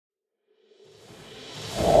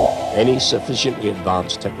Any sufficiently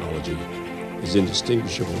advanced technology is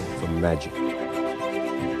indistinguishable from magic.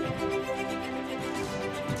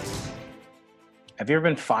 Have you ever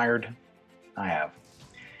been fired? I have.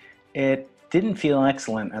 It didn't feel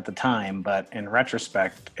excellent at the time, but in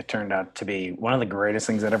retrospect, it turned out to be one of the greatest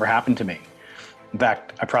things that ever happened to me. In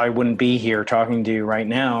fact, I probably wouldn't be here talking to you right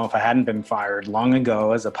now if I hadn't been fired long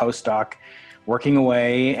ago as a postdoc working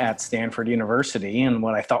away at Stanford University in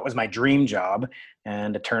what I thought was my dream job,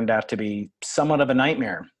 and it turned out to be somewhat of a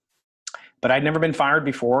nightmare. But I'd never been fired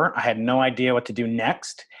before. I had no idea what to do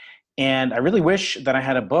next. And I really wish that I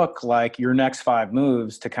had a book like Your Next 5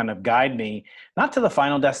 Moves to kind of guide me, not to the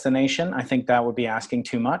final destination. I think that would be asking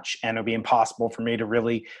too much, and it would be impossible for me to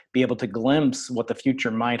really be able to glimpse what the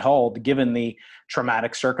future might hold, given the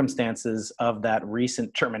traumatic circumstances of that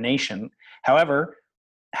recent termination. However,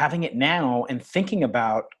 having it now and thinking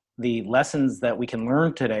about the lessons that we can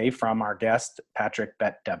learn today from our guest, Patrick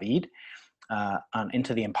Bet-David, on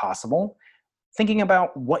Into the Impossible, thinking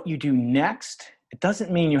about what you do next, it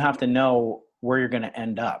doesn't mean you have to know where you're going to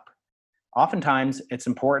end up. Oftentimes, it's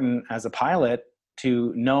important as a pilot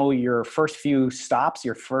to know your first few stops,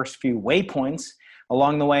 your first few waypoints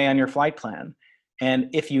along the way on your flight plan. And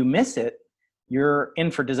if you miss it, you're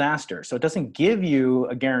in for disaster. So it doesn't give you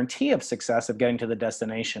a guarantee of success of getting to the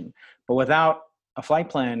destination. But without a flight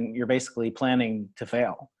plan, you're basically planning to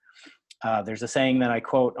fail. There's a saying that I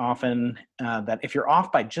quote often that if you're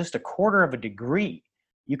off by just 1/4 of a degree,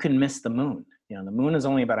 you can miss the moon. You know, the moon is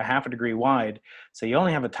only about 1/2 degree wide, so you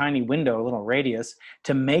only have a tiny window, a little radius,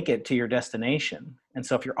 to make it to your destination. And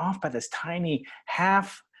so if you're off by this tiny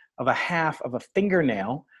half of a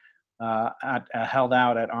fingernail held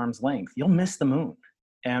out at arm's length, you'll miss the moon.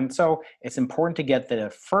 And so it's important to get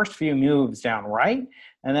the first few moves down right,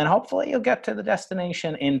 and then hopefully you'll get to the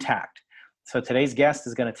destination intact. So today's guest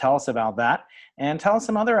is going to tell us about that and tell us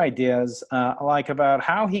some other ideas, like about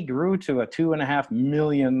how he grew to a 2.5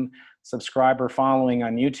 million subscriber following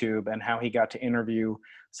on YouTube and how he got to interview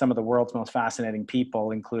some of the world's most fascinating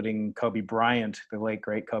people, including Kobe Bryant, the late,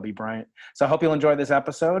 great Kobe Bryant. So I hope you'll enjoy this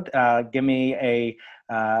episode. Give me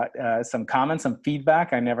some comments, some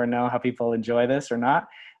feedback. I never know how people enjoy this or not.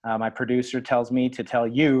 My producer tells me to tell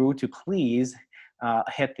you to please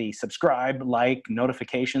hit the subscribe, like,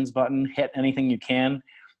 notifications button, hit anything you can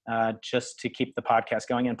just to keep the podcast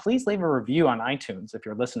going. And please leave a review on iTunes if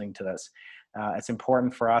you're listening to this. It's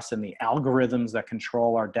important for us and the algorithms that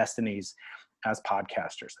control our destinies as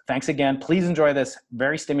podcasters. Thanks again. Please enjoy this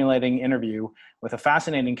very stimulating interview with a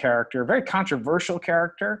fascinating character, a very controversial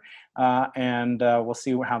character, and we'll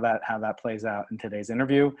see how that plays out in today's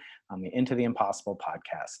interview on the Into the Impossible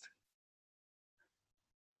podcast.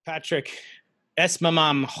 Patrick,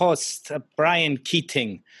 Esmamam host Brian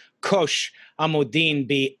Keating, Kosh Amuddin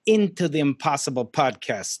be Into the Impossible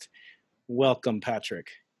podcast. Welcome,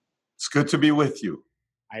 Patrick. It's good to be with you.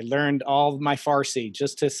 I learned all of my Farsi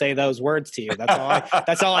just to say those words to you.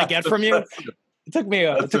 That's all I get from you. It took me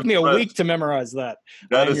a week to memorize that.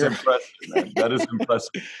 That is impressive, man. That is impressive.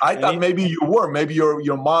 I thought maybe you were. Maybe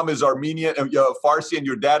your mom is Armenian, Farsi, and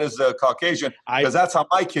your dad is Caucasian. Because that's how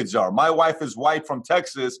my kids are. My wife is white from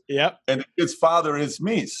Texas. Yep. And the kid's father is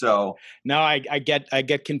me. So no, I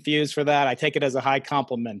get confused for that. I take it as a high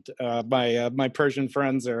compliment. My Persian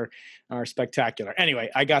friends are spectacular. Anyway,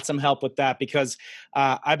 I got some help with that because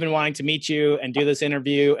I've been wanting to meet you and do this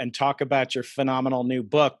interview and talk about your phenomenal new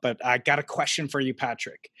book. But I got a question for you,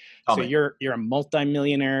 Patrick. So you're a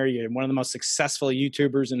multimillionaire. You're one of the most successful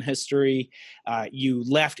YouTubers in history. You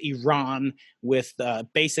left Iran with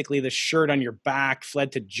basically the shirt on your back,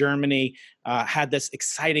 fled to Germany, had this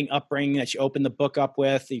exciting upbringing that you opened the book up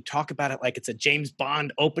with. You talk about it like it's a James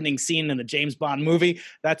Bond opening scene in a James Bond movie.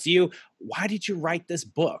 That's you. Why did you write this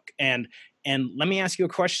book? And let me ask you a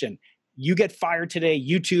question. You get fired today,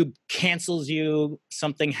 YouTube cancels you,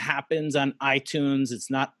 something happens on iTunes, it's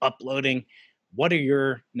not uploading. What are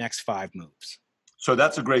your next 5 moves? So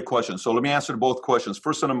that's a great question. So let me answer both questions.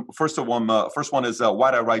 First one is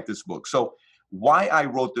why did I write this book? So why I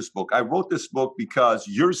wrote this book? I wrote this book because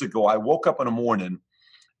years ago, I woke up in the morning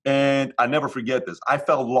and I never forget this. I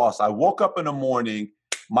felt lost. I woke up in the morning,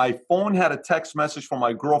 my phone had a text message from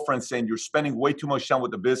my girlfriend saying, you're spending way too much time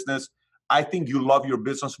with the business. I think you love your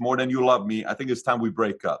business more than you love me. I think it's time we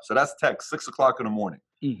break up. So that's text, 6 o'clock in the morning.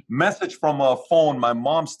 Message from a phone. My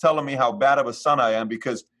mom's telling me how bad of a son I am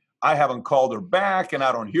because I haven't called her back and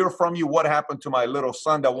I don't hear from you. What happened to my little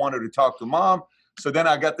son that wanted to talk to mom? So then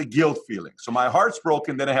I got the guilt feeling. So my heart's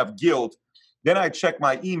broken. Then I have guilt. Then I check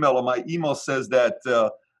my email, and my email says that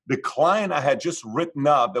the client I had just written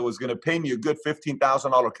up that was going to pay me a good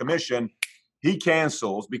 $15,000 commission, he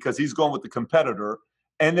cancels because he's going with the competitor.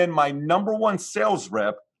 And then my number one sales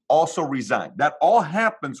rep also resigned. That all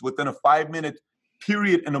happens within a 5-minute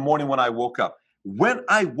period in the morning when I woke up. When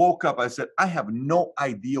I woke up, I said, I have no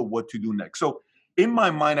idea what to do next. So in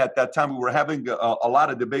my mind at that time, we were having a lot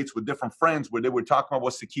of debates with different friends where they were talking about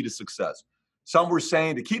what's the key to success. Some were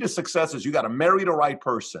saying the key to success is you got to marry the right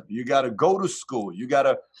person. You got to go to school. You got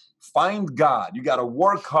to find God. You got to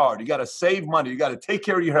work hard. You got to save money. You got to take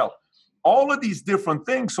care of your health. All of these different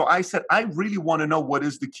things. So I said, I really want to know what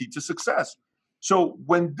is the key to success. So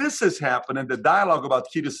when this has happened and the dialogue about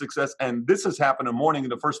key to success, and this has happened in the morning in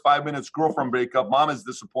the first 5 minutes, girlfriend breakup, mom is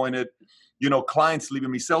disappointed, clients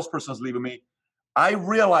leaving me, salesperson's leaving me. I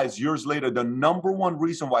realized years later, the number one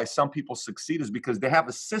reason why some people succeed is because they have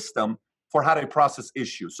a system for how they process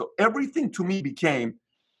issues. So everything to me became,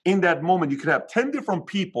 in that moment, you could have 10 different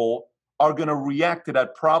people are going to react to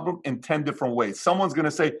that problem in 10 different ways. Someone's going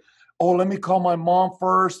to say, oh, let me call my mom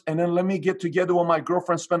first, and then let me get together with my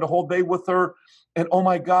girlfriend, spend a whole day with her, and oh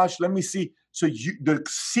my gosh, let me see. So the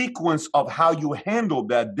sequence of how you handle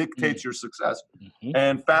that dictates your success. Mm-hmm.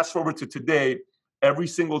 And fast forward to today, every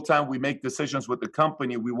single time we make decisions with the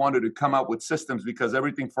company, we wanted to come out with systems because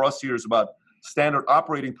everything for us here is about standard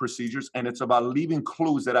operating procedures, and it's about leaving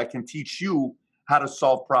clues that I can teach you how to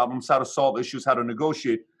solve problems, how to solve issues, how to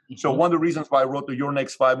negotiate. Mm-hmm. So one of the reasons why I wrote the Your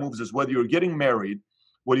Next 5 Moves is whether you're getting married,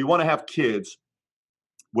 whether you want to have kids,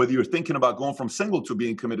 whether you're thinking about going from single to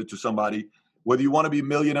being committed to somebody, whether you want to be a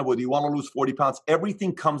millionaire, whether you want to lose 40 pounds,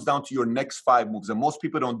 everything comes down to your next 5 moves. And most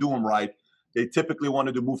people don't do them right. They typically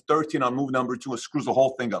wanted to move 13 on move number 2 and screws the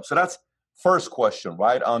whole thing up. So that's first question,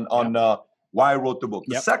 right? On why I wrote the book.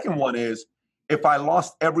 The second one is, if I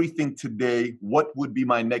lost everything today, what would be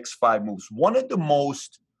my next 5 moves? One of the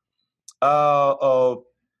most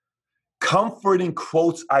comforting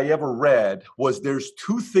quotes I ever read was, there's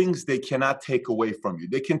 2 things they cannot take away from you.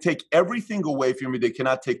 They can take everything away from you. They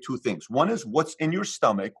cannot take 2 things. One is what's in your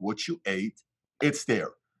stomach, what you ate, it's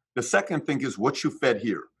there. The second thing is what you fed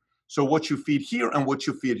here. So what you feed here and what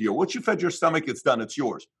you feed here. What you fed your stomach, it's done, it's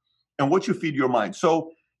yours. And what you feed your mind.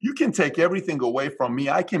 So you can take everything away from me.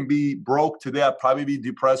 I can be broke today. I'd probably be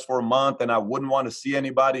depressed for a month and I wouldn't want to see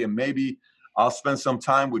anybody. And maybe I'll spend some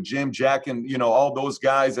time with Jim, Jack, and, all those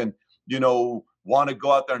guys, and, want to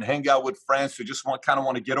go out there and hang out with friends who just want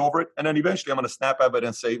to get over it. And then eventually I'm going to snap at it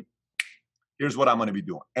and say, here's what I'm going to be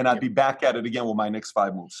doing. And I'd be back at it again with my next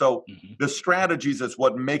 5 moves. So the strategies is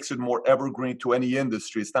what makes it more evergreen to any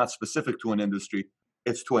industry. It's not specific to an industry.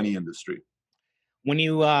 It's to any industry. When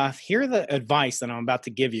you hear the advice that I'm about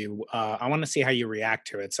to give you, I want to see how you react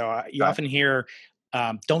to it. So you often hear,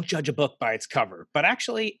 don't judge a book by its cover. But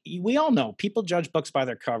actually, we all know people judge books by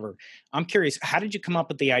their cover. I'm curious, how did you come up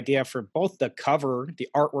with the idea for both the cover, the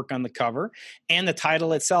artwork on the cover, and the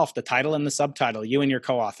title itself, the title and the subtitle, you and your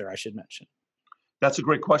co-author, I should mention? That's a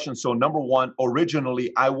great question. So number one,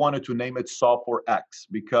 originally, I wanted to name it Solve for X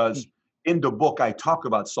because in the book, I talk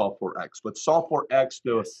about Solve for X. But Solve for X,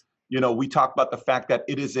 we talk about the fact that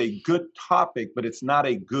it is a good topic, but it's not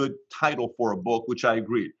a good title for a book, which I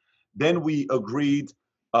agreed. Then we agreed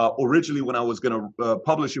originally when I was going to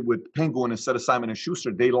publish it with Penguin instead of Simon &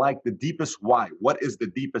 Schuster, they liked the deepest why. What is the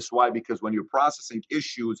deepest why? Because when you're processing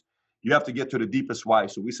issues, you have to get to the deepest why.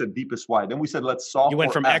 So we said deepest why. Then we said, let's solve. You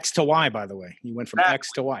went from X to Y, by the way. You went from X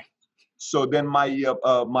to Y. So then my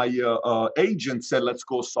agent said, let's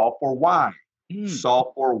go solve for why.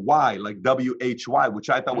 Solve for why, like WHY, which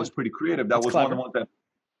I thought was pretty creative. That was clever. One of the ones that.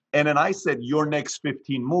 And then I said, your next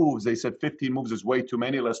 15 moves. They said 15 moves is way too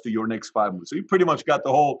many. Let's do your next 5 moves. So you pretty much got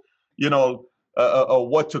the whole,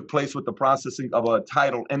 what took place with the processing of a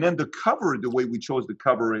title. And then the cover, the way we chose the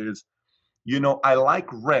cover is, I like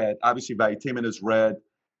red. Obviously, Vitamin is red.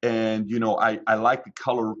 And, I like the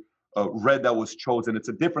color red that was chosen. It's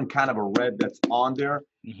a different kind of a red that's on there.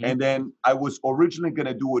 Mm-hmm. And then I was originally going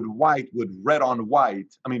to do it white with red on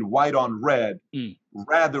white. I mean, white on red.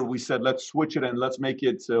 Rather, we said, let's switch it and let's make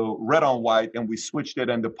it red on white. And we switched it.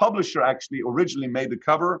 And the publisher actually originally made the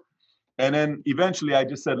cover. And then eventually I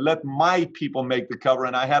just said, let my people make the cover.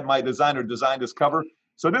 And I had my designer design this cover.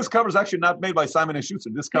 So this cover is actually not made by Simon &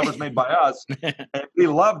 Schuster. This cover is made by us. And they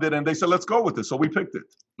loved it. And they said, let's go with this. So we picked it.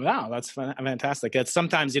 Wow, that's fantastic. It's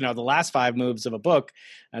sometimes, the last 5 moves of a book,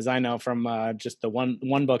 as I know from just the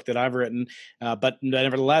one book that I've written. But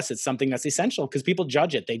nevertheless, it's something that's essential because people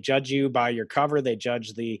judge it. They judge you by your cover. They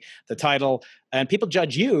judge the title. And people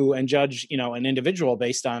judge you and judge, an individual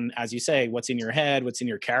based on, as you say, what's in your head, what's in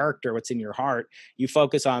your character, what's in your heart. You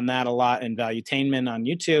focus on that a lot in Valuetainment on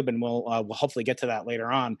YouTube, and we'll hopefully get to that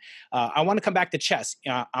later on. I want to come back to chess.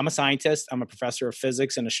 I'm a scientist. I'm a professor of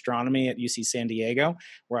physics and astronomy at UC San Diego,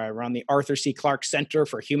 where I run the Arthur C. Clarke Center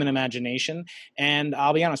for Human Imagination. And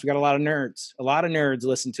I'll be honest, we got a lot of nerds. A lot of nerds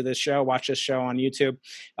listen to this show, watch this show on YouTube,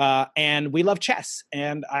 and we love chess.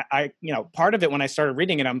 And I part of it when I started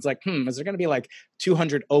reading it, I was like, is there going to be like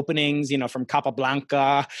 200 openings, from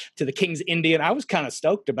Capablanca to the King's Indian? I was kind of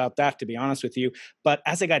stoked about that, to be honest with you. But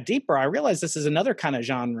as I got deeper, I realized this is another kind of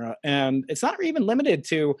genre, and it's not even limited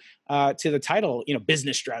to the title,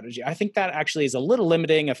 business strategy. I think that actually is a little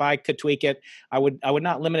limiting. If I could tweak it, I would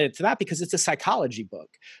not limit it to that, because it's a psychology book.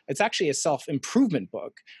 It's actually a self-improvement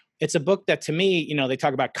book. It's a book that, to me, they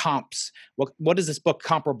talk about comps. What is this book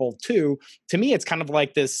comparable to? To me, it's kind of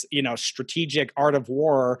like this, strategic art of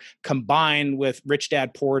war combined with Rich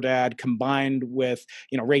Dad, Poor Dad, combined with,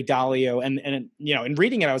 Ray Dalio. And in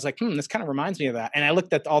reading it, I was like, this kind of reminds me of that. And I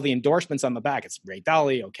looked at all the endorsements on the back. It's Ray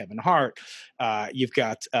Dalio, Kevin Hart. You've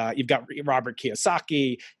got Robert Kiyosaki.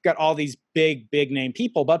 You've got all these big name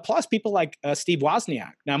people, but plus people like Steve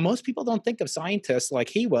Wozniak. Now, most people don't think of scientists like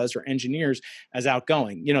he was, or engineers, as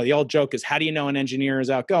outgoing. The old joke is, how do you know an engineer is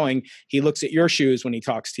outgoing? He looks at your shoes when he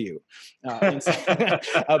talks to you.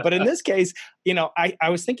 But in this case, I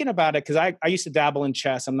was thinking about it because I used to dabble in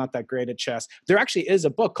chess. I'm not that great at chess. There actually is a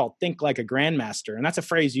book called Think Like a Grandmaster, and that's a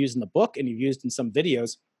phrase used in the book and you've used in some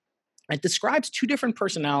videos. It describes two different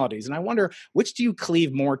personalities, and I wonder, which do you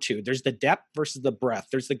cleave more to? There's the depth versus the breadth.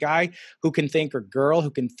 There's the guy who can think, or girl who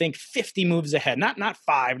can think 50 moves ahead, not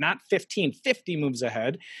 5, not 15, 50 moves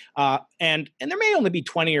ahead. And there may only be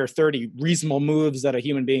 20 or 30 reasonable moves that a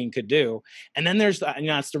human being could do. And then there's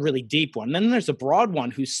that's the really deep one. Then there's the broad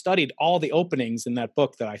one who studied all the openings in that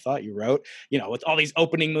book that I thought you wrote, with all these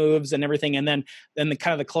opening moves and everything. And then the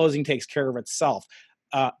kind of the closing takes care of itself.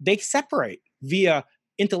 They separate via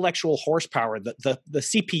intellectual horsepower, the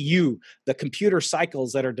CPU, the computer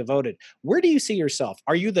cycles that are devoted. Where do you see yourself?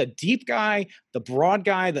 Are you the deep guy, the broad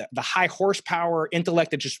guy, the high horsepower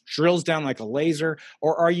intellect that just drills down like a laser?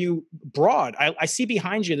 Or are you broad? I see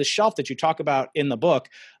behind you the shelf that you talk about in the book.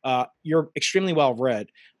 You're extremely well read.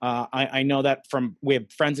 I know that we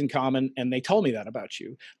have friends in common, and they told me that about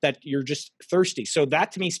you, that you're just thirsty. So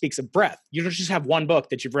that to me speaks of breadth. You don't just have one book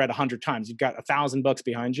that you've read 100 times. You've got 1,000 books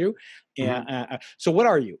behind you. Mm-hmm. So what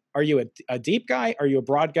are you? Are you a deep guy? Are you a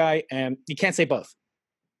broad guy? And you can't say both.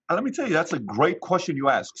 Let me tell you, that's a great question you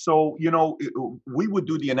ask. So, we would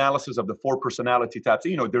do the analysis of the 4 personality types.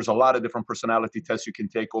 There's a lot of different personality tests you can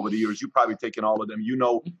take over the years. You've probably taken all of them.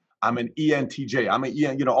 I'm an ENTJ. I'm an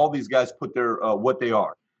EN. All these guys put their what they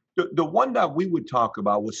are. The one that we would talk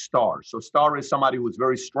about was STAR. So STAR is somebody who's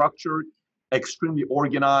very structured, extremely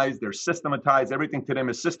organized. They're systematized. Everything to them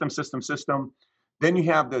is system. Then you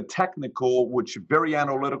have the technical, which is very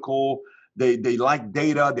analytical. They like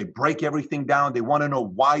data. They break everything down. They want to know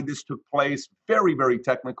why this took place. Very, very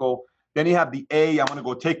technical. Then you have the A. I'm going to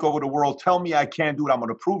go take over the world. Tell me I can't do it. I'm going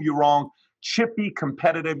to prove you wrong. Chippy,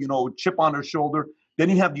 competitive, chip on their shoulder. Then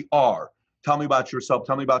you have the R. Tell me about yourself.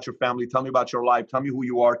 Tell me about your family. Tell me about your life. Tell me who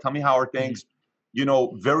you are. Tell me how are things.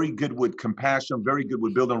 Very good with compassion. Very good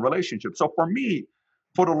with building relationships. So for me,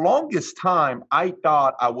 for the longest time, I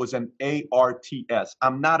thought I was an ARTS.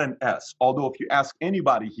 I'm not an S. Although if you ask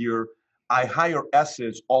anybody here, I hire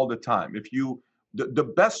S's all the time. The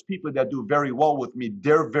best people that do very well with me,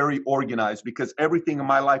 they're very organized, because everything in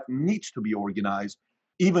my life needs to be organized,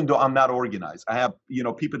 even though I'm not organized. I have,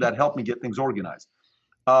 people that help me get things organized.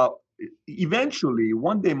 Eventually,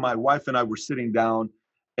 one day, my wife and I were sitting down,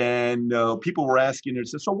 and people were asking her,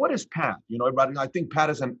 so what is Pat? Everybody, I think Pat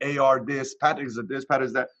is an AR this, Pat is a this, Pat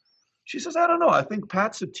is that. She says, I don't know. I think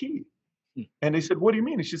Pat's a T. And they said, what do you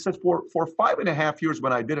mean? And she says, for 5.5 years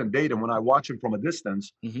when I didn't date him, when I watched him from a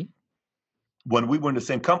distance, mm-hmm. when we were in the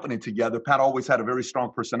same company together, Pat always had a very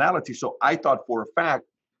strong personality. So I thought for a fact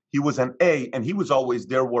he was an A, and he was always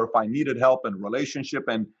there where if I needed help and relationship,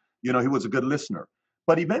 and, he was a good listener.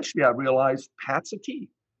 But eventually I realized Pat's a T.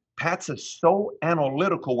 Pat's is so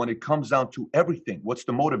analytical when it comes down to everything. What's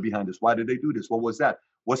the motive behind this? Why did they do this? What was that?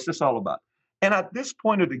 What's this all about? And at this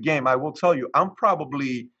point of the game, I will tell you, I'm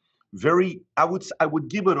probably I would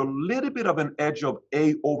give it a little bit of an edge of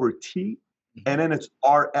A over T, and then it's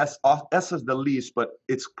RS. S is the least, but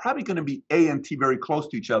it's probably going to be A and T very close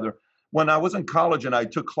to each other. When I was in college and I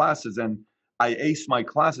took classes and I aced my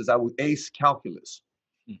classes, I would ace calculus.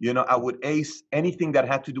 I would ace anything that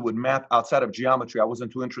had to do with math outside of geometry. I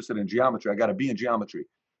wasn't too interested in geometry. I got a B in geometry.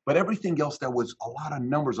 But everything else that was a lot of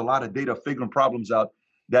numbers, a lot of data, figuring problems out,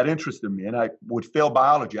 that interested me, and I would fail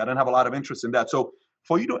biology. I didn't have a lot of interest in that. So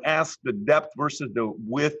for you to ask the depth versus the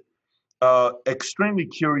width, extremely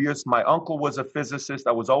curious. My uncle was a physicist.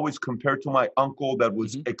 I was always compared to my uncle that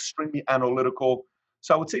was Hmm. extremely analytical.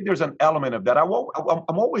 So I would say there's an element of that.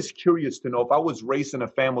 I'm always curious to know if I was raised in a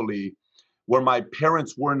family where my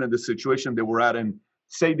parents weren't in the situation they were at, and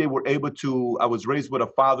say they were able to, I was raised with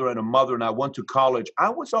a father and a mother and I went to college. I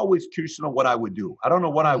was always curious to know what I would do. I don't know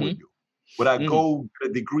what I would Hmm. do. Would I Hmm. go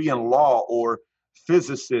get a degree in law or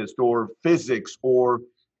physicist or physics or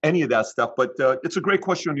any of that stuff? But it's a great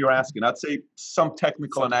question you're asking. I'd say some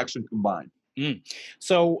technical and action combined. Mm.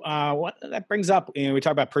 So what that brings up, we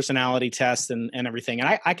talk about personality tests and everything,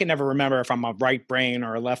 and I can never remember if I'm a right brain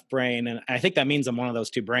or a left brain, and I think that means I'm one of those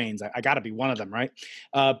two brains. I got to be one of them, right?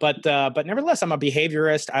 But nevertheless, I'm a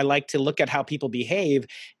behaviorist. I like to look at how people behave,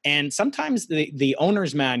 and sometimes the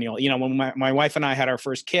owner's manual. When my wife and I had our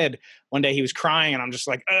first kid, one day he was crying, and I'm just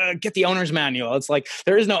like, get the owner's manual. It's like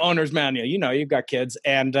there is no owner's manual. You've got kids,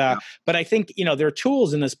 and Yeah. but I think there are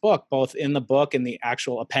tools in this book, both in the book and the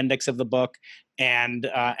actual appendix of the book, and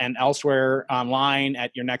elsewhere online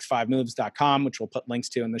at yournext5moves.com, which we'll put links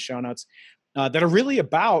to in the show notes, that are really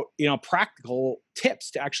about practical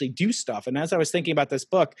tips to actually do stuff. And as I was thinking about this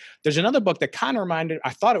book, there's another book that kind of I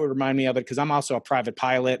thought it would remind me of it, because I'm also a private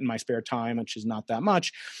pilot in my spare time, which is not that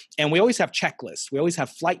much. And we always have checklists. We always have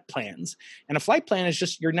flight plans. And a flight plan is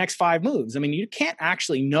just your next 5 moves. I mean, you can't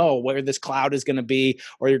actually know where this cloud is going to be,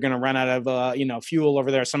 or you're going to run out of fuel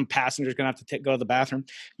over there. Some passenger's going to have to go to the bathroom.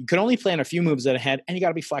 You can only plan a few moves ahead, and you got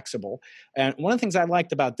to be flexible. And one of the things I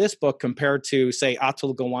liked about this book compared to, say,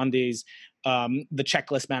 Atul Gawande's the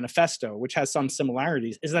Checklist Manifesto, which has some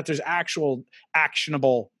similarities, is that there's actual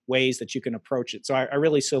actionable ways that you can approach it. So I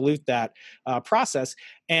really salute that process.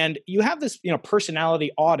 And you have this, personality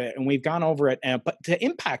audit, and we've gone over it. But to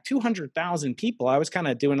impact 200,000 people, I was kind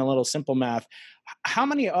of doing a little simple math. How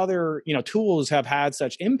many other tools have had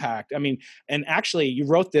such impact? I mean, and actually, you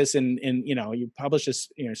wrote this in you published this,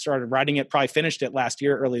 started writing it, probably finished it last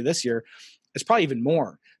year, early this year. It's probably even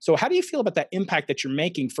more. So how do you feel about that impact that you're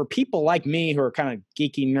making for people like me who are kind of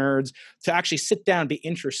geeky nerds to actually sit down and be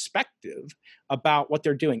introspective about what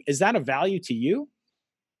they're doing? Is that a value to you?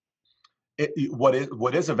 What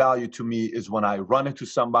is a value to me is when I run into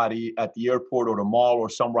somebody at the airport or the mall or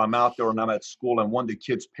somewhere I'm out there and I'm at school, and one of the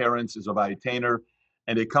kids' parents is a Vitainer,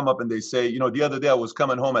 and they come up and they say, the other day I was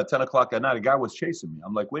coming home at 10 o'clock at night, a guy was chasing me.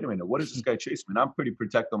 I'm like, wait a minute, what is this guy chasing me? And I'm pretty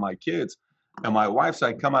protective of my kids. And my wife's,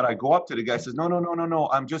 I come out, I go up to the guy, says, no, no, no, no, no.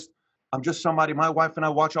 I'm just somebody. My wife and I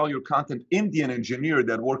watch all your content. Indian engineer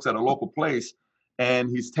that works at a local place, and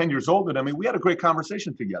he's 10 years older than me. We had a great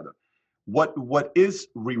conversation together. What is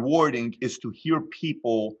rewarding is to hear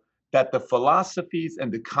people that the philosophies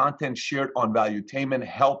and the content shared on Valuetainment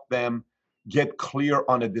help them get clear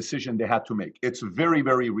on a decision they had to make. It's very,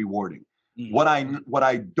 very rewarding. Mm. What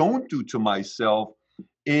I don't do to myself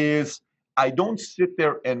is I don't sit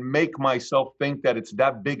there and make myself think that it's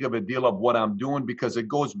that big of a deal of what I'm doing, because it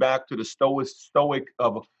goes back to the stoic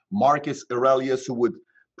of Marcus Aurelius, who would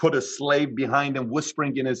put a slave behind him,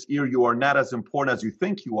 whispering in his ear, "You are not as important as you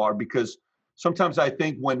think you are." Because sometimes I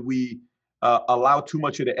think when we allow too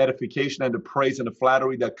much of the edification and the praise and the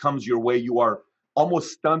flattery that comes your way, you are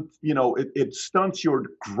almost stunt. It stunts your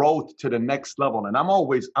growth to the next level. And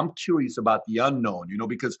I'm curious about the unknown,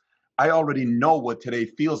 because I already know what today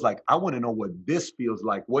feels like. I want to know what this feels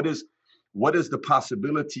like. What is the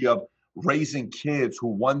possibility of raising kids who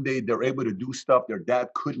one day they're able to do stuff their dad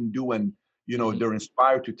couldn't do, and they're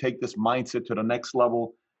inspired to take this mindset to the next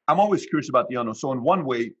level. I'm always curious about the unknown. So in one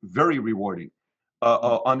way, very rewarding.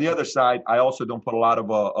 On the other side, I also don't put a lot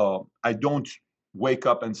of. I don't wake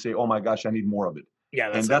up and say, "Oh my gosh, I need more of it." Yeah,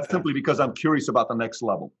 And that's that's simply because I'm curious about the next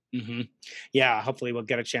level. Mm-hmm. Yeah, hopefully we'll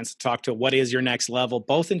get a chance to talk to what is your next level,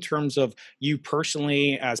 both in terms of you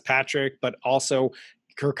personally as Patrick, but also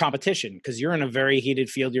your competition, because you're in a very heated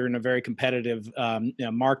field. You're in a very competitive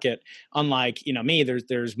market. Unlike me,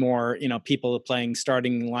 there's more people playing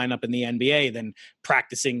starting lineup in the NBA than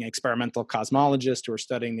practicing experimental cosmologists who are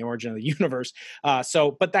studying the origin of the universe.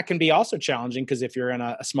 But that can be also challenging, because if you're in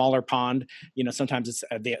a smaller pond, sometimes it's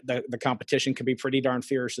the competition can be pretty darn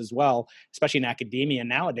fierce as well, especially in academia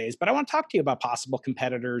nowadays. But I want to talk to you about possible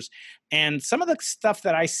competitors and some of the stuff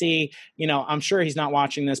that I see. I'm sure he's not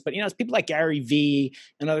watching this, but it's people like Gary Vee.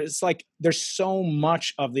 It's like there's so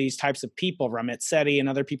much of these types of people, Ramit Sethi and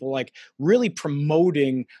other people, like really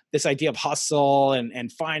promoting this idea of hustle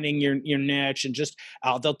and finding your niche, and just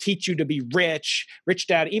they'll teach you to be rich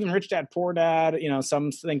dad, even rich dad, poor dad.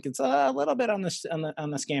 Some think it's a little bit on the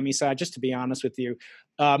scammy side, just to be honest with you.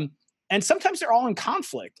 and sometimes they're all in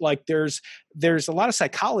conflict. Like there's a lot of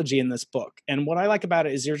psychology in this book. And what I like about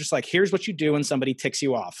it is you're just like, here's what you do when somebody ticks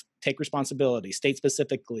you off. Take responsibility, state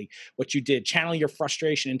specifically what you did, channel your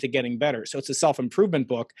frustration into getting better. So it's a self-improvement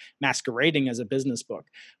book masquerading as a business book.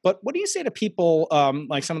 But what do you say to people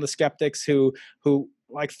like some of the skeptics who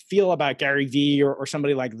like feel about Gary Vee or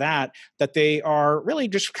somebody like that they are really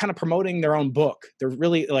just kind of promoting their own book? They're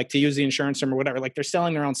really, like, to use the insurance term or whatever, like they're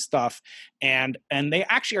selling their own stuff, and they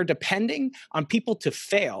actually are depending on people to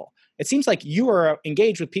fail. It seems like you are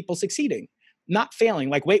engaged with people succeeding, not failing,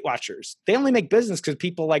 like Weight Watchers. They only make business because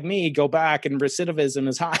people like me go back and recidivism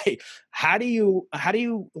is high. How do you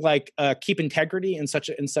like keep integrity in such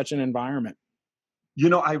an environment? You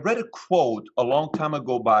know, I read a quote a long time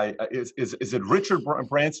ago by, is it Richard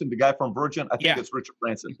Branson, the guy from Virgin? I think it's Richard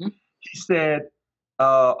Branson. Mm-hmm.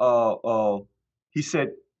 He said,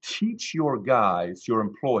 teach your guys, your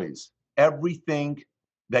employees, everything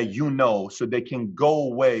that you know so they can go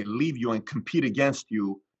away, leave you, and compete against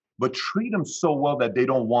you, but treat them so well that they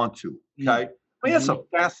don't want to, okay? I mean, that's a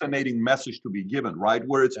fascinating message to be given, right?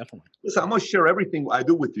 Where it's, listen, I'm going to share everything I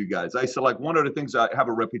do with you guys. I said, like, one of the things I have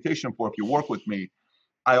a reputation for, if you work with me,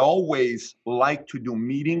 I always like to do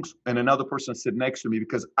meetings and another person sit next to me,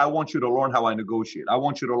 because I want you to learn how I negotiate. I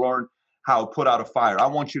want you to learn how to put out a fire. I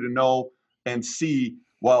want you to know and see,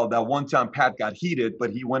 well, that one time Pat got heated,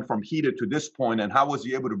 but he went from heated to this point, and how was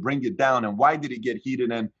he able to bring it down, and why did he get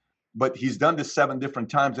heated? But he's done this 7 different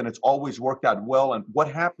times and it's always worked out well. And what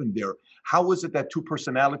happened there? How is it that 2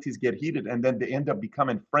 personalities get heated and then they end up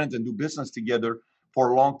becoming friends and do business together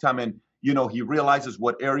for a long time? And, you know, he realizes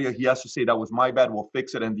what area he has to say, that was my bad, we'll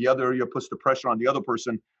fix it. And the other area puts the pressure on the other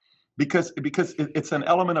person, because it's an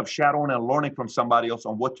element of shadowing and learning from somebody else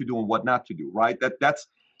on what to do and what not to do, right? That's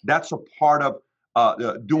a part of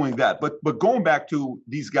doing that. But going back to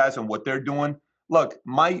these guys and what they're doing, look,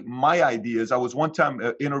 my idea is, I was one time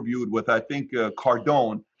interviewed with, I think,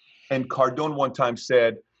 Cardone, and Cardone one time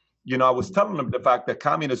said, you know, I was telling him the fact that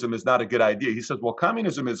communism is not a good idea. He says, well,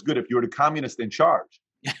 communism is good if you're the communist in charge.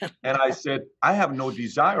 And I said, I have no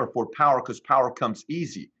desire for power, because power comes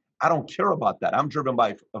easy. I don't care about that. I'm driven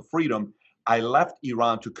by freedom. I left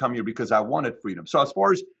Iran to come here because I wanted freedom. So as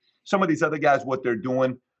far as some of these other guys, what they're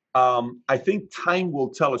doing, I think time will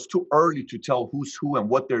tell. It's too early to tell who's who and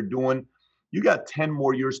what they're doing. You got 10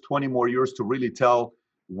 more years, 20 more years to really tell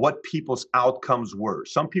what people's outcomes were.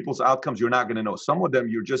 Some people's outcomes you're not going to know. Some of them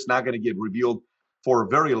you're just not going to get revealed for a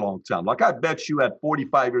very long time. Like, I bet you at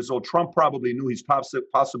 45 years old, Trump probably knew he's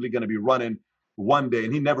possibly going to be running one day,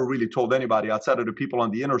 and he never really told anybody outside of the people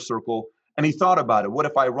on the inner circle. And he thought about it. What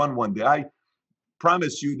if I run one day? I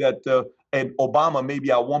promise you that, and Obama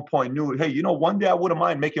maybe at one point knew, hey, you know, one day I wouldn't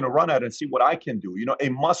mind making a run at it and see what I can do. You know, a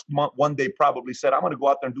Musk one day probably said, I'm going to go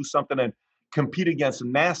out there and do something and compete against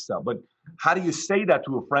NASA. But how do you say that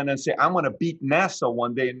to a friend and say, I'm going to beat NASA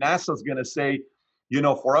one day? And NASA's going to say, you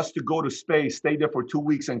know, for us to go to space, stay there for 2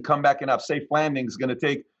 weeks and come back and have safe landing is going to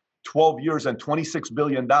take 12 years and $26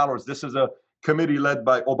 billion. This is a committee led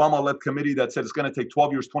by Obama-led committee that said it's going to take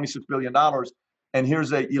 12 years, $26 billion. And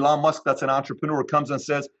here's a Elon Musk that's an entrepreneur, comes and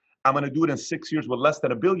says, I'm going to do it in 6 years with less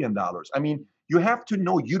than $1 billion. I mean, you have to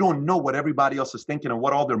know, you don't know what everybody else is thinking and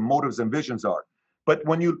what all their motives and visions are. But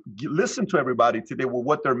when you listen to everybody today, well,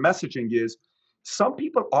 what their messaging is, some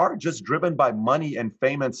people are just driven by money and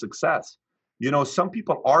fame and success. You know, some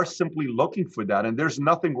people are simply looking for that, and there's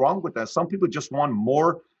nothing wrong with that. Some people just want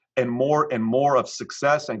more and more and more of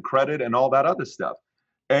success and credit and all that other stuff.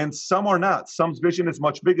 And some are not. Some's vision is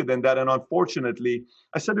much bigger than that. And unfortunately,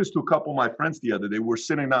 I said this to a couple of my friends the other day. We're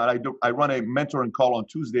sitting down. I run a mentoring call on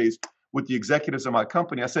Tuesdays with the executives of my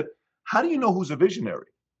company. I said, how do you know who's a visionary?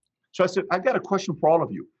 So I said, I got a question for all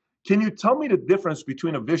of you. Can you tell me the difference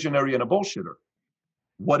between a visionary and a bullshitter?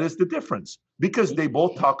 What is the difference? Because they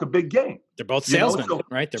both talk a big game. They're both salesmen,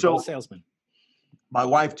 right? They're both salesmen. My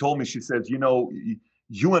wife told me, she says, you know,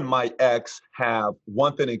 you and my ex have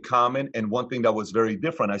one thing in common and one thing that was very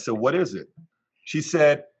different. I said, what is it? She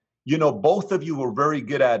said, you know, both of you were very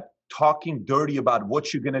good at talking dirty about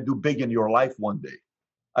what you're going to do big in your life one day.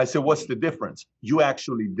 I said, what's the difference? You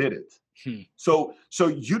actually did it. So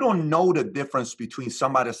you don't know the difference between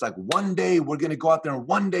somebody that's like, one day we're going to go out there and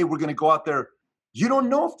one day we're going to go out there. You don't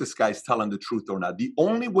know if this guy's telling the truth or not. The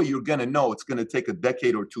only way you're going to know, it's going to take a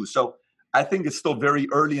decade or two. So I think it's still very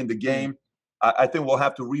early in the game. I think we'll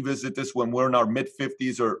have to revisit this when we're in our mid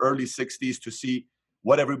 50s or early 60s to see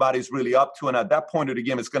what everybody's really up to. And at that point of the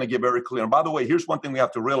game, it's going to get very clear. And by the way, here's one thing we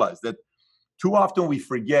have to realize, that too often we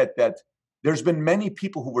forget that There's been many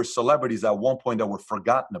people who were celebrities at one point that were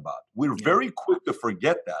forgotten about. We're very quick to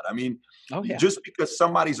forget that. I mean, just because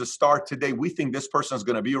somebody's a star today, we think this person is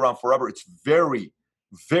going to be around forever. It's very,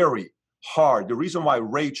 very hard. The reason why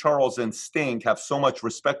Ray Charles and Sting have so much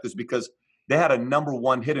respect is because they had a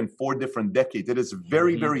 #1 hit in 4 different decades. It is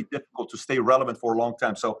very, very difficult to stay relevant for a long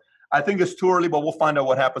time. So I think it's too early, but we'll find out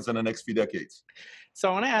what happens in the next few decades. So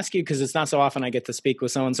I want to ask you, because it's not so often I get to speak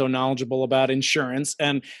with someone so knowledgeable about insurance,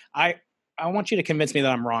 and I want you to convince me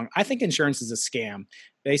that I'm wrong. I think insurance is a scam.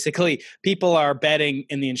 Basically, people are betting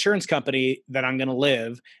in the insurance company that I'm going to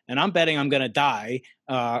live, and I'm betting I'm going to die,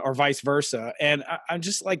 or vice versa. And I'm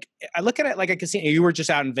just like, I look at it like a casino. You were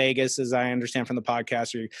just out in Vegas, as I understand from the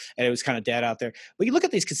podcast, and it was kind of dead out there. But you look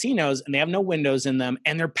at these casinos, and they have no windows in them,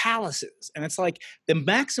 and they're palaces. And it's like the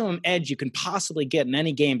maximum edge you can possibly get in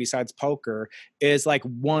any game besides poker is like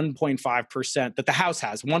 1.5% that the house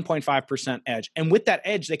has, 1.5% edge. And with that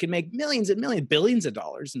edge, they can make millions and millions, billions of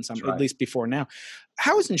dollars in some, at least before now.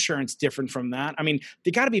 How is insurance different from that? I mean,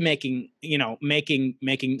 they got to be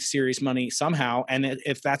making serious money somehow. And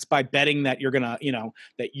if that's by betting that you're gonna,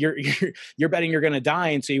 that you're betting you're gonna die,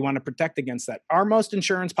 and so you want to protect against that. Are most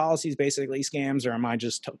insurance policies basically scams, or am I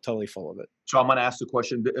just totally full of it? So I'm going to ask the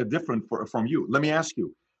question different from you. Let me ask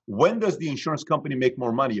you: when does the insurance company make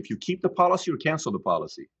more money? If you keep the policy or cancel the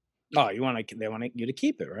policy? Oh, they want you to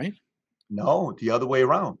keep it, right? No, the other way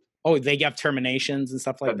around. Oh, they have terminations and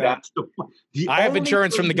stuff like that. That's I have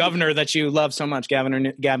insurance from the governor that you love so much,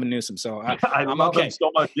 Gavin Newsom. So I love him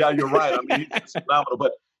so much. Yeah, you're right. I mean, he's phenomenal.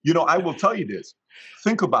 But I will tell you this.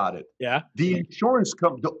 Think about it. Yeah. The insurance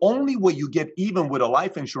company. The only way you get even with a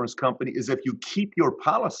life insurance company is if you keep your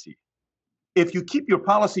policy. If you keep your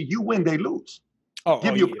policy, you win, they lose.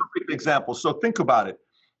 Give you a perfect example. So think about it.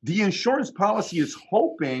 The insurance policy is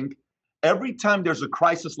hoping. Every time there's a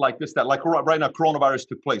crisis like this, that like right now, coronavirus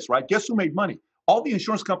took place, right? Guess who made money? All the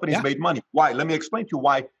insurance companies made money. Why? Let me explain to you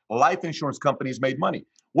why life insurance companies made money.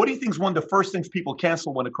 What do you think is one of the first things people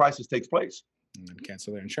cancel when a crisis takes place?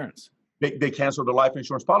 Cancel their insurance. They cancel their life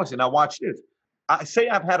insurance policy. Now watch this. I say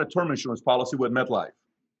I've had a term insurance policy with MetLife,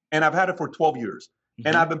 and I've had it for 12 years.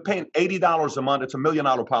 And I've been paying $80 a month. It's $1 million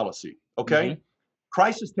policy, okay?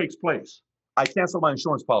 Crisis takes place. I cancel my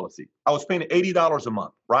insurance policy. I was paying $80 a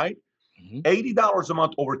month, right? $80 a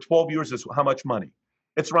month over 12 years is how much money?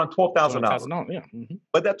 It's around $12,000. Yeah.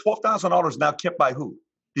 But that $12,000 is now kept by who?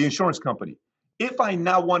 The insurance company. If I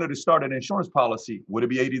now wanted to start an insurance policy, would it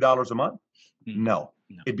be $80 a month? No.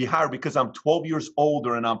 It'd be higher because I'm 12 years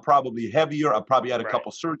older and I'm probably heavier. I probably had a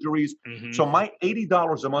couple surgeries. So my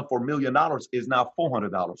 $80 a month for $1 million is now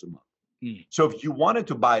 $400 a month. So if you wanted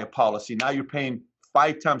to buy a policy, now you're paying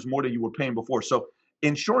 5 times more than you were paying before. So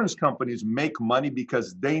insurance companies make money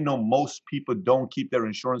because they know most people don't keep their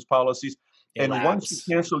insurance policies. And once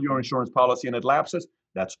you cancel your insurance policy and it lapses,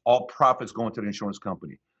 that's all profits going to the insurance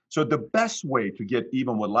company. So the best way to get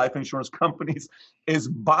even with life insurance companies is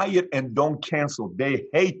buy it and don't cancel. They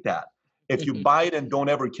hate that. If you buy it and don't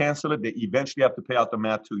ever cancel it, they eventually have to pay out the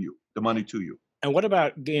money to you. And what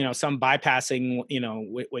about, some bypassing,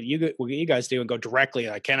 what you guys do and go directly,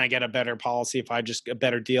 like, can I get a better policy if I just a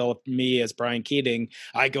better deal with me as Brian Keating?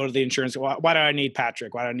 I go to the insurance. Why do I need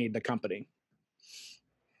Patrick? Why do I need the company?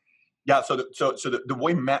 Yeah. So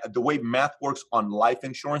the way math works on life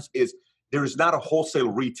insurance is there is not a wholesale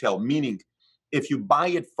retail, meaning if you buy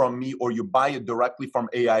it from me or you buy it directly from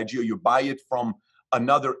AIG or you buy it from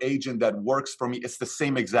another agent that works for me, it's the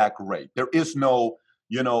same exact rate. There is no,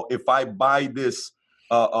 if I buy this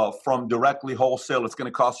from directly wholesale, it's going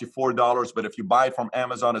to cost you $4. But if you buy it from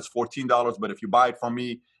Amazon, it's $14. But if you buy it from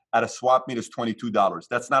me at a swap meet, it's $22.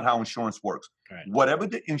 That's not how insurance works. Right. Whatever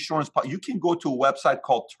the insurance, you can go to a website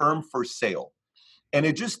called Term for Sale, and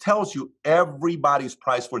it just tells you everybody's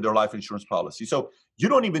price for their life insurance policy. So you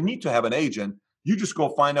don't even need to have an agent. You just go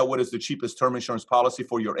find out what is the cheapest term insurance policy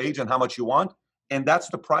for your agent, how much you want, and that's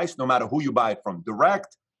the price no matter who you buy it from,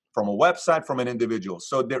 direct, from a website, from an individual.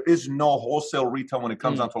 So there is no wholesale retail when it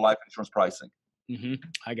comes down to life insurance pricing.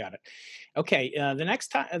 I got it. Okay. The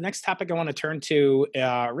next topic I want to turn to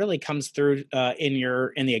really comes through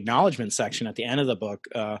in the acknowledgement section at the end of the book,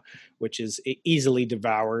 which is easily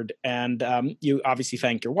devoured. And you obviously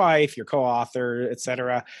thank your wife, your co-author, et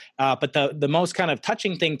cetera. But the most kind of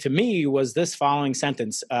touching thing to me was this following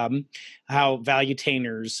sentence, how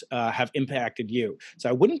valuetainers have impacted you. So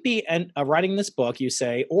I wouldn't be writing this book, you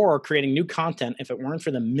say, or creating new content if it weren't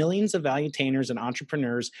for the millions of valuetainers and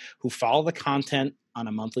entrepreneurs who follow the content on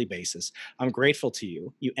a monthly basis. I'm grateful to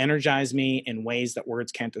you. You energize me in ways that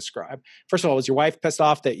words can't describe. First of all, was your wife pissed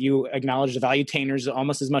off that you acknowledged the valuetainers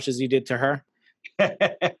almost as much as you did to her?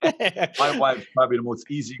 My wife's probably the most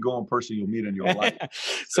easygoing person you'll meet in your life.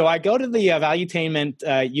 So I go to the Valuetainment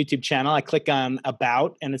YouTube channel. I click on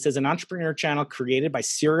About, and it says an entrepreneur channel created by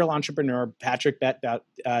serial entrepreneur Patrick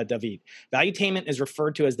David. Valuetainment is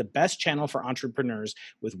referred to as the best channel for entrepreneurs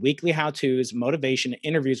with weekly how-tos, motivation, and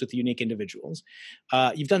interviews with unique individuals.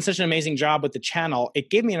 You've done such an amazing job with the channel. It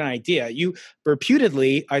gave me an idea. You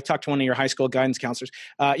reputedly, I talked to one of your high school guidance counselors,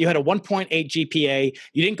 you had a 1.8 GPA.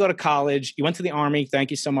 You didn't go to college. You went to the Army.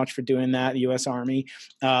 Thank you so much for doing that, the U.S. Army.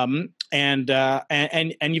 And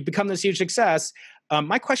you've become this huge success.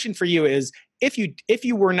 My question for you is, if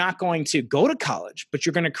you were not going to go to college, but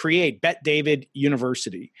you're going to create Bet David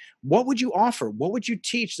University, what would you offer? What would you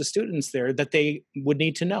teach the students there that they would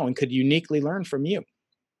need to know and could uniquely learn from you?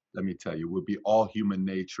 Let me tell you, it would be all human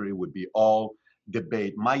nature. It would be all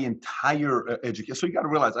debate. My entire education. So you got to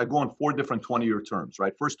realize I go on 4 different 20-year terms,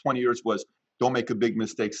 right? First 20 years was don't make a big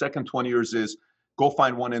mistake. Second 20 years is go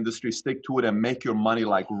find one industry, stick to it, and make your money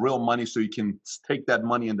like real money so you can take that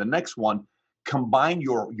money in the next one, combine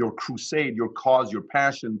your crusade, your cause, your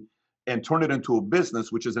passion, and turn it into a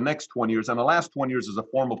business, which is the next 20 years. And the last 20 years is a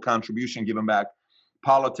form of contribution given back,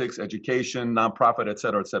 politics, education, nonprofit, et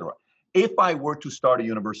cetera, et cetera. If I were to start a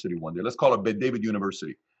university one day, let's call it Bet David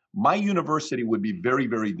University, my university would be very,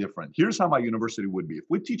 very different. Here's how my university would be.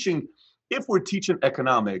 If we're teaching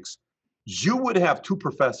economics, you would have 2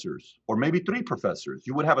 professors or maybe 3 professors.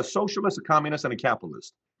 You would have a socialist, a communist, and a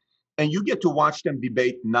capitalist. And you get to watch them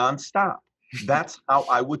debate nonstop. That's how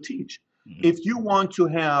I would teach. Mm-hmm. If you want to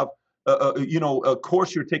have a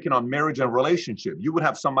course you're taking on marriage and relationship, you would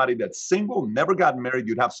have somebody that's single, never got married.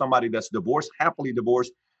 You'd have somebody that's divorced, happily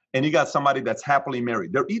divorced, and you got somebody that's happily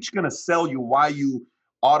married. They're each going to sell you why you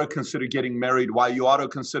ought to consider getting married, why you ought to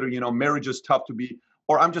consider, marriage is tough to be,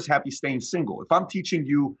 or I'm just happy staying single. If I'm teaching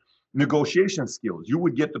you negotiation skills, you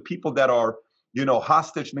would get the people that are,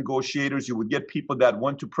 hostage negotiators. You would get people that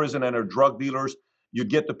went to prison and are drug dealers. You'd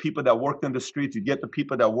get the people that worked in the streets. You get the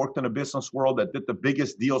people that worked in the business world that did the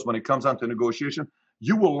biggest deals when it comes down to negotiation.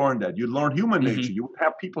 You will learn that. You learn human nature. You would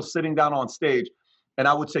have people sitting down on stage, and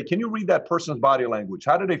I would say, can you read that person's body language?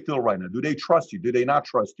 How do they feel right now? Do they trust you? Do they not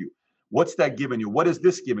trust you? What's that giving you? What is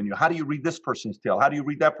this giving you? How do you read this person's tale? How do you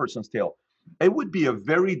read that person's tale? It would be a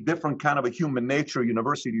very different kind of a human nature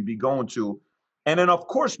university to be going to. And then, of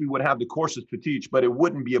course, we would have the courses to teach, but it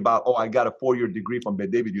wouldn't be about, I got a 4-year degree from Bet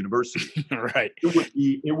David University. Right.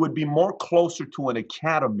 It would be more closer to an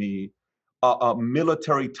academy, a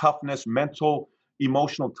military toughness, mental,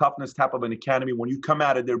 emotional toughness type of an academy. When you come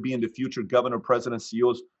out of there being the future governor, president,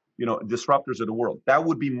 CEOs, disruptors of the world, that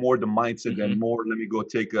would be more the mindset than more, let me go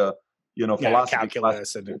take a, philosophy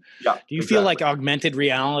calculus. Do you feel like augmented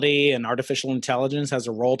reality and artificial intelligence has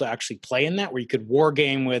a role to actually play in that, where you could war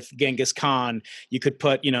game with Genghis Khan, you could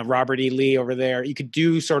put, Robert E. Lee over there, you could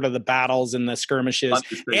do sort of the battles and the skirmishes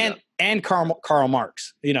and Karl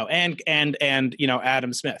Marx, and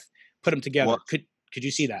Adam Smith, put them together. Well, could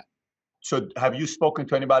you see that? So have you spoken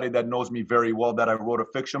to anybody that knows me very well that I wrote a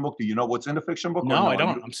fiction book? Do you know what's in the fiction book? No, I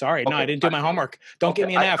don't. I'm sorry. Okay. No, I didn't do my homework. Don't give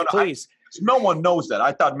me an F, please. No one knows that.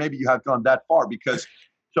 I thought maybe you have gone that far because,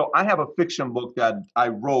 so I have a fiction book that I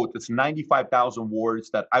wrote. It's 95,000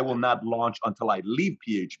 words that I will not launch until I leave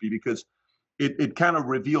PHP because it kind of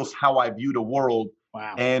reveals how I view the world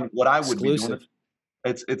and what I would be doing.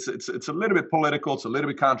 It's a little bit political. It's a little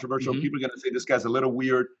bit controversial. People are going to say this guy's a little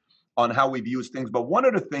weird on how we view things. But one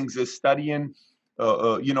of the things is studying,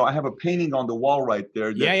 I have a painting on the wall right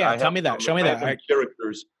there. Tell me that. Show me that.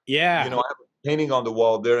 Characters. Yeah. I have a painting on the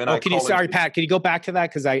wall there. And Pat, can you go back to that?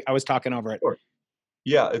 Because I was talking over it. Sure.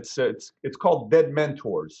 Yeah, it's called Dead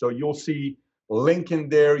Mentors. So you'll see Lincoln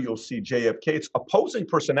there. You'll see JFK. It's opposing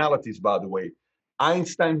personalities, by the way.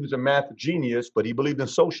 Einstein, who's a math genius, but he believed in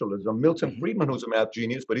socialism. Milton Friedman, who's a math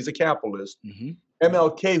genius, but he's a capitalist.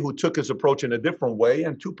 MLK, who took his approach in a different way,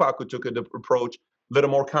 and Tupac, who took a different approach, a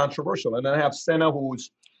little more controversial. And then I have Senna,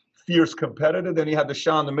 who's fierce competitor. Then you have the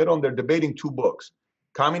Shah in the middle, and they're debating 2 books,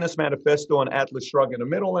 Communist Manifesto and Atlas Shrugged in the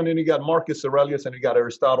middle. And then you got Marcus Aurelius and you got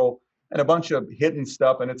Aristotle and a bunch of hidden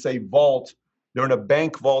stuff. And it's a vault. They're in a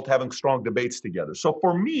bank vault having strong debates together. So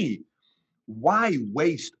for me, why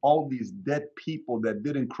waste all these dead people that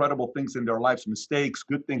did incredible things in their lives, mistakes,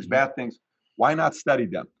 good things, bad things? Why not study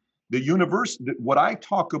them? The universe, what I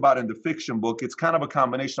talk about in the fiction book, it's kind of a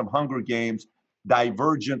combination of Hunger Games,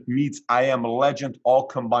 Divergent meets I Am Legend, all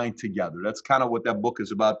combined together. That's kind of what that book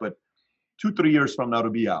is about. But 2-3 years from now to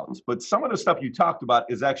be out. But some of the stuff you talked about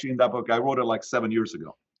is actually in that book. I wrote it like 7 years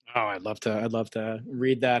ago. Oh, I'd love to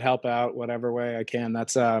read that, help out whatever way I can.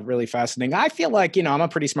 That's really fascinating. I feel like, I'm a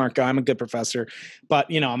pretty smart guy. I'm a good professor,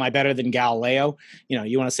 but am I better than Galileo?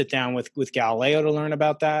 You want to sit down with Galileo to learn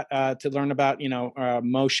about that, to learn about,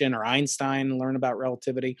 motion, or Einstein and learn about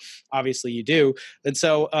relativity. Obviously you do. And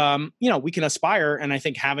so, we can aspire. And I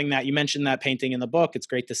think having that, you mentioned that painting in the book, it's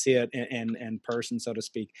great to see it in person, so to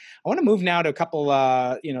speak. I want to move now to a couple,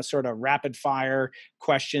 sort of rapid fire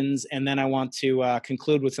questions. And then I want to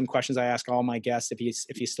conclude with some questions I ask all my guests if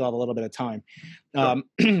you still have a little bit of time.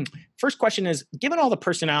 First question is, given all the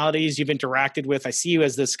personalities you've interacted with, I see you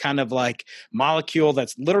as this kind of like molecule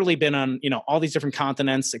that's literally been on, all these different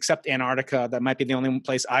continents except Antarctica. That might be the only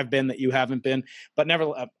place I've been that you haven't been, but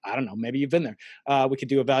never, I don't know, maybe you've been there. We could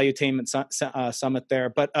do a Valuetainment summit there.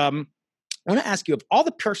 But I want to ask you, of all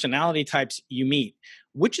the personality types you meet,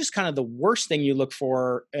 which is kind of the worst thing you look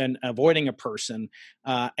for in avoiding a person?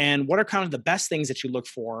 And what are kind of the best things that you look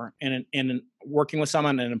for in working with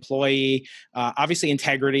someone, an employee? Obviously,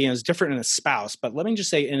 integrity is different in a spouse, but let me just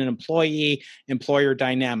say in an employee-employer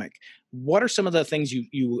dynamic, what are some of the things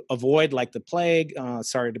you avoid like the plague?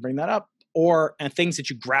 Sorry to bring that up. And things that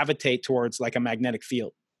you gravitate towards like a magnetic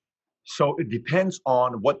field? So it depends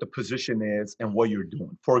on what the position is and what you're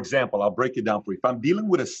doing. For example, I'll break it down for you. If I'm dealing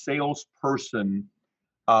with a salesperson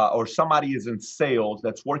or somebody is in sales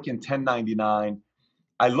that's working 1099,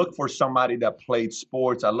 I look for somebody that played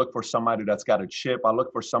sports. I look for somebody that's got a chip. I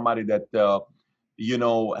look for somebody that,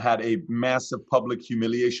 had a massive public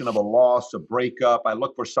humiliation of a loss, a breakup. I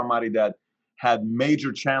look for somebody that had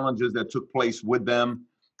major challenges that took place with them.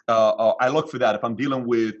 I look for that if I'm dealing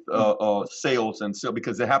with sales and sales,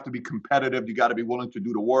 because they have to be competitive. You got to be willing to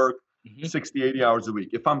do the work 60, 80 hours a week.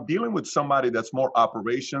 If I'm dealing with somebody that's more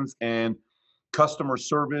operations and customer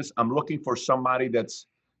service, I'm looking for somebody that's,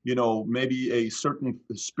 maybe a certain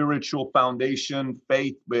spiritual foundation,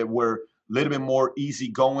 faith, where a little bit more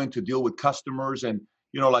easygoing to deal with customers. And,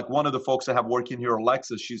 like one of the folks I have working here,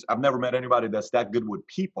 Alexis, I've never met anybody that's that good with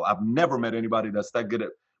people. I've never met anybody that's that good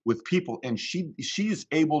with people. And she's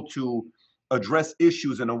able to address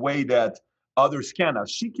issues in a way that others cannot.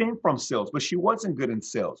 She came from sales, but she wasn't good in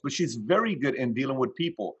sales, but she's very good in dealing with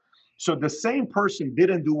people. So the same person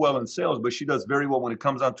didn't do well in sales, but she does very well when it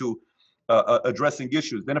comes down to addressing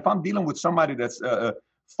issues. Then if I'm dealing with somebody that's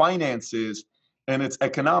finances and it's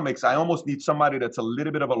economics, I almost need somebody that's a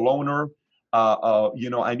little bit of a loner.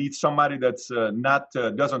 I need somebody that's not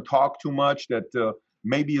doesn't talk too much, that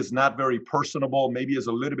maybe is not very personable, maybe is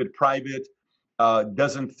a little bit private,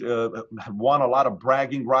 doesn't want a lot of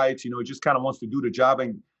bragging rights, just kind of wants to do the job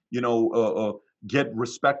and, get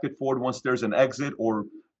respected for it once there's an exit or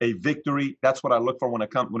a victory. That's what I look for when it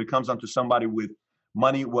comes down to somebody with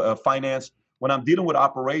money, finance. When I'm dealing with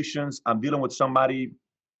operations, I'm dealing with somebody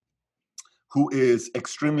who is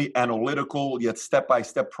extremely analytical, yet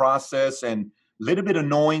step-by-step process, and a little bit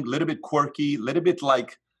annoying, a little bit quirky, a little bit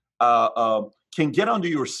like can get under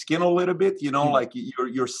your skin a little bit, like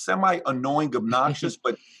you're semi-annoying, obnoxious,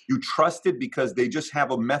 but you trust it because they just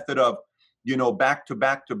have a method of, back to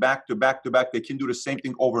back to back to back to back. They can do the same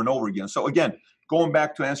thing over and over again. So again, going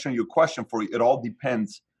back to answering your question for you, it all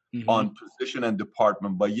depends on position and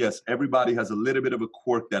department. But yes, everybody has a little bit of a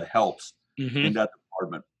quirk that helps in that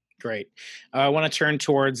department. Great. I want to turn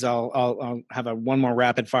towards, I'll have one more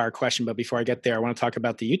rapid fire question, but before I get there, I want to talk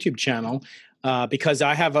about the YouTube channel because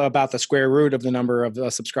I have about the square root of the number of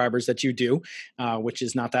subscribers that you do, which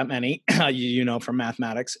is not that many, from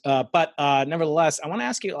mathematics. But nevertheless, I want to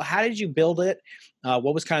ask you, how did you build it?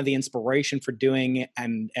 What was kind of the inspiration for doing it?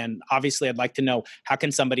 And obviously I'd like to know, how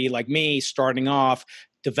can somebody like me starting off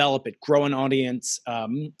develop it, grow an audience,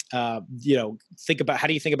 think about, how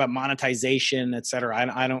do you think about monetization, et cetera?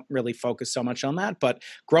 I don't really focus so much on that, but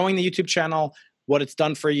growing the YouTube channel, what it's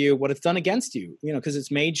done for you, what it's done against you, because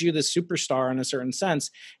it's made you the superstar in a certain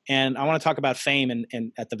sense. And I want to talk about fame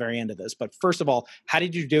and at the very end of this. But first of all, how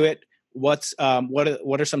did you do it? What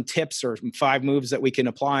are some tips or 5 moves that we can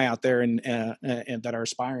apply out there and that are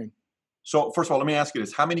aspiring? So first of all, let me ask you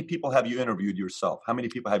this. How many people have you interviewed yourself? How many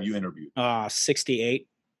people have you interviewed? 68.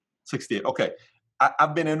 68. Okay.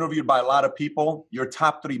 I've been interviewed by a lot of people. You're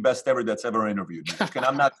top 3 best ever that's ever interviewed me. And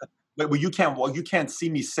I'm not, but you can't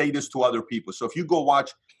see me say this to other people. So if you go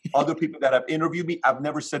watch other people that have interviewed me, I've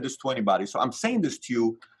never said this to anybody. So I'm saying this to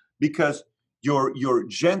you because you're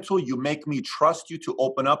gentle. You make me trust you to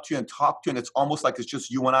open up to you and talk to you. And it's almost like it's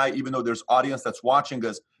just you and I, even though there's audience that's watching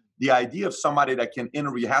us. The idea of somebody that can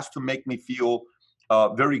interview has to make me feel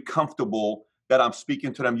very comfortable that I'm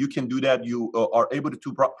speaking to them. You can do that. You are able to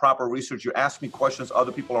do proper research. You ask me questions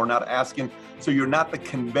other people are not asking. So you're not the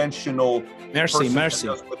conventional Merci.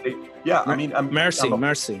 Yeah, I mean,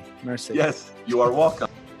 Merci. Yes, you are welcome.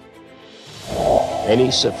 Any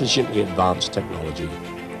sufficiently advanced technology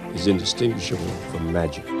is indistinguishable from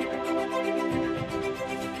magic.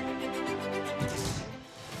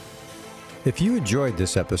 If you enjoyed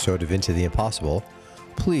this episode of Into the Impossible,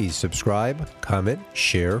 please subscribe, comment,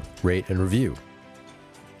 share, rate, and review.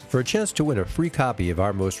 For a chance to win a free copy of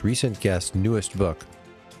our most recent guest's newest book,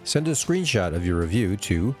 send a screenshot of your review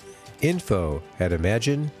to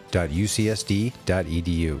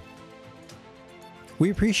info@imagine.ucsd.edu. We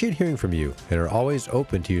appreciate hearing from you and are always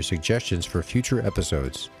open to your suggestions for future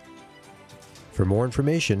episodes. For more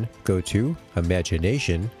information, go to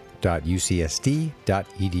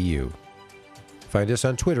imagination.ucsd.edu. Find us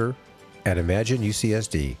on Twitter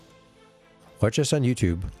 @ImagineUCSD. Watch us on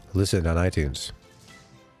YouTube, listen on iTunes.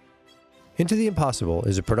 Into the Impossible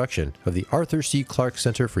is a production of the Arthur C. Clarke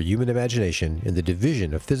Center for Human Imagination in the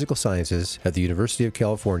Division of Physical Sciences at the University of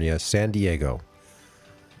California, San Diego.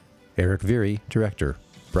 Eric Veary, Director.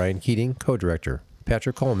 Brian Keating, Co-Director.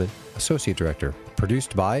 Patrick Coleman, Associate Director.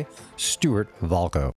 Produced by Stuart Valco.